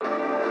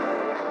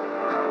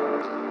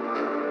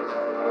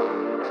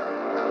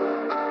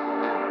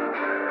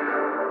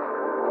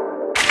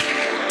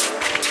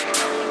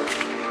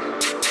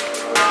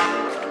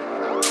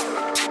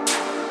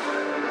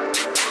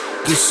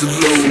This a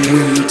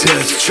low-end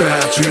test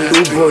trap, ain't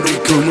nobody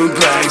coming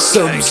back.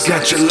 Subs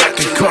got you like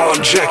a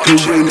carjacker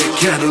in a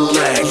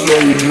Cadillac.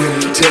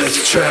 Low-end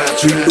test trap,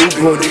 ain't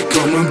nobody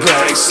coming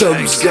back.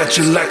 Subs got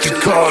you like a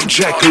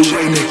carjacker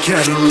in a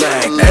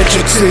Cadillac.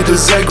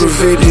 Agitators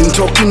aggravating,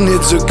 talking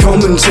heads are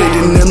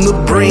commentating, and the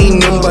brain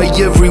numb by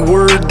every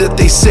word that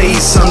they say.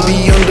 Son,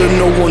 be under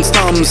no one's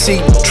thumb,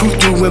 see truth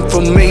through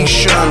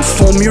information.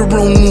 Form your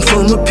own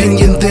firm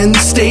opinion, then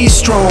stay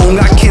strong.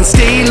 I can't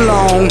stay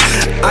long,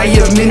 I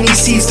have many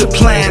seeds to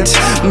plant,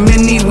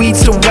 many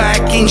weeds to whack,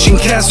 ancient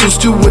castles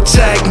to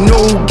attack. No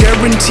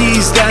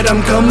guarantees that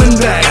I'm coming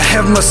back. I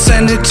have my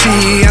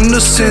sanity and the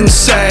sin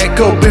sack.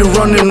 I'll be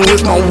running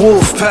with my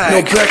wolf pack.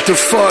 No back to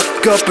fuck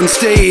up and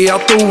stay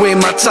out the way.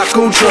 My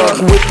taco truck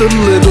with a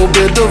little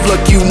bit of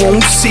luck, you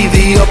won't see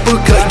the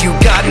uppercut. You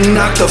got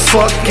knocked the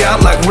fuck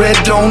out like red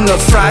on a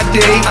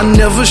Friday. I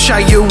never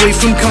shy away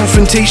from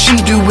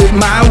confrontation, do it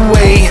my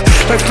way.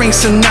 Like Frank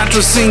Sinatra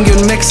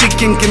singing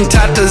Mexican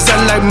cantatas. I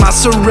like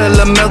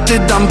mozzarella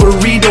melted on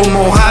burrito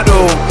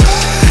mojado.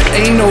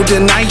 Ain't no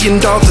denying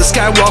Darth the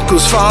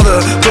Skywalker's father,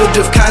 but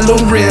if Kylo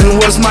Ren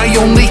was my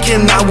only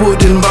kin, I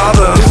wouldn't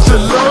bother. It's a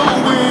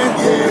low win.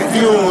 If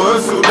you don't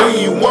hustle, then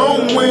you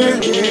won't win.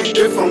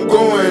 If I'm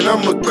going,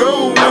 I'ma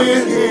go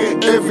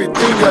win.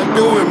 Everything I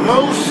do in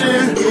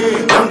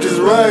motion. I'm just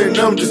riding,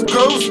 I'm just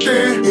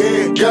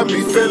coasting. Got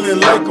me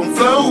feeling like I'm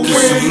floating.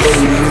 This a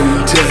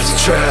low-end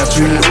test trap,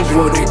 ain't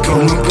nobody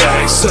coming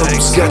back.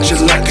 Subs got you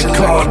like a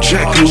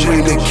carjacker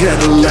in a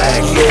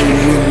Cadillac.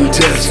 Low-end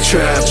test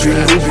trap,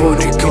 ain't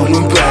nobody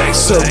coming back.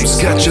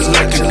 Subs got you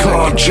like a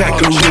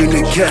carjacker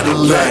in a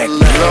Cadillac.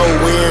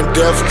 Low-end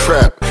death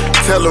trap.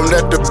 Tell them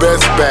that the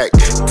best back.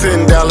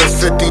 $10,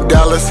 $50,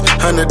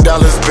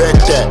 $100, bet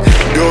that.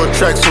 Doing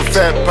tracks with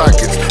fat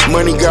pockets.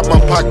 Money got my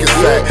pockets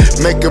fat.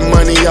 Making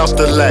money off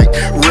the lack.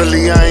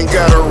 Really, I ain't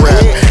gotta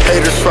rap.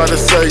 Haters try to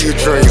sell you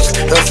dreams.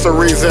 That's the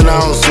reason I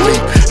don't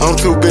sleep. I'm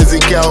too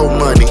busy counting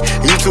money.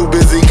 You too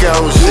busy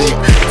counting sheep.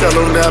 Tell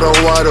them that I'm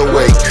wide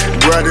awake.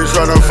 Grinding,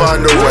 trying to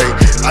find a way.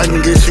 I can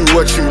get you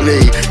what you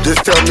need.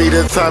 Just tell me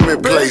the time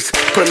and place.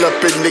 Pull up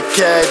in the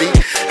caddy.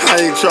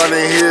 I ain't tryna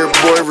hear,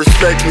 boy,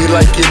 respect me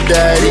like your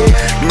daddy.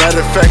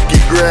 Matter of fact, your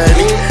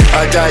granny.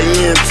 I got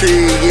ENT,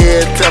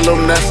 yeah, tell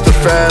them that's the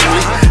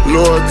family.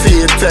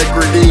 Loyalty,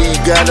 integrity, you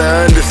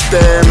gotta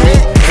understand me.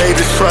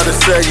 Haters try to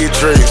sell your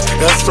dreams,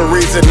 that's the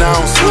reason I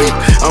don't sleep.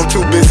 I'm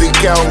too busy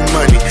counting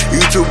money,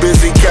 you too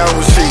busy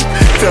counting sheep.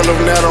 Tell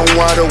them that I'm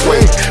wide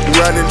awake,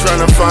 riding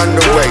trying to find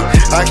a way.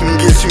 I can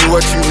get you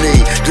what you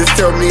need, just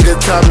tell me the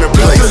time and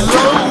place. It's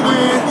a low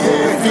win.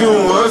 If you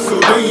don't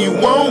hustle, then you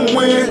won't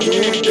win.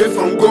 If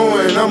I'm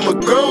going, I'ma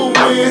go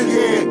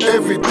win.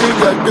 Everything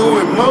I do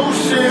in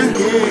motion.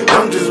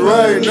 I'm just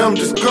riding, I'm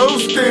just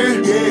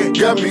coasting.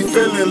 Got me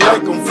feeling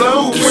like I'm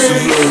floating. This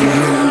a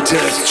low-end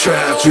test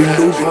trap, ain't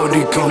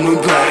nobody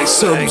coming back.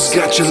 Subs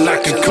got you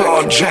like a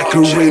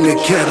carjacker in a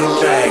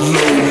Cadillac.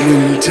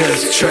 Low-end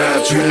test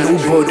trap, ain't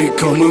nobody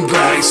coming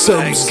back.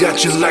 Subs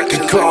got you like a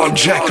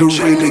carjacker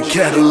in a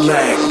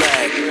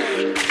Cadillac.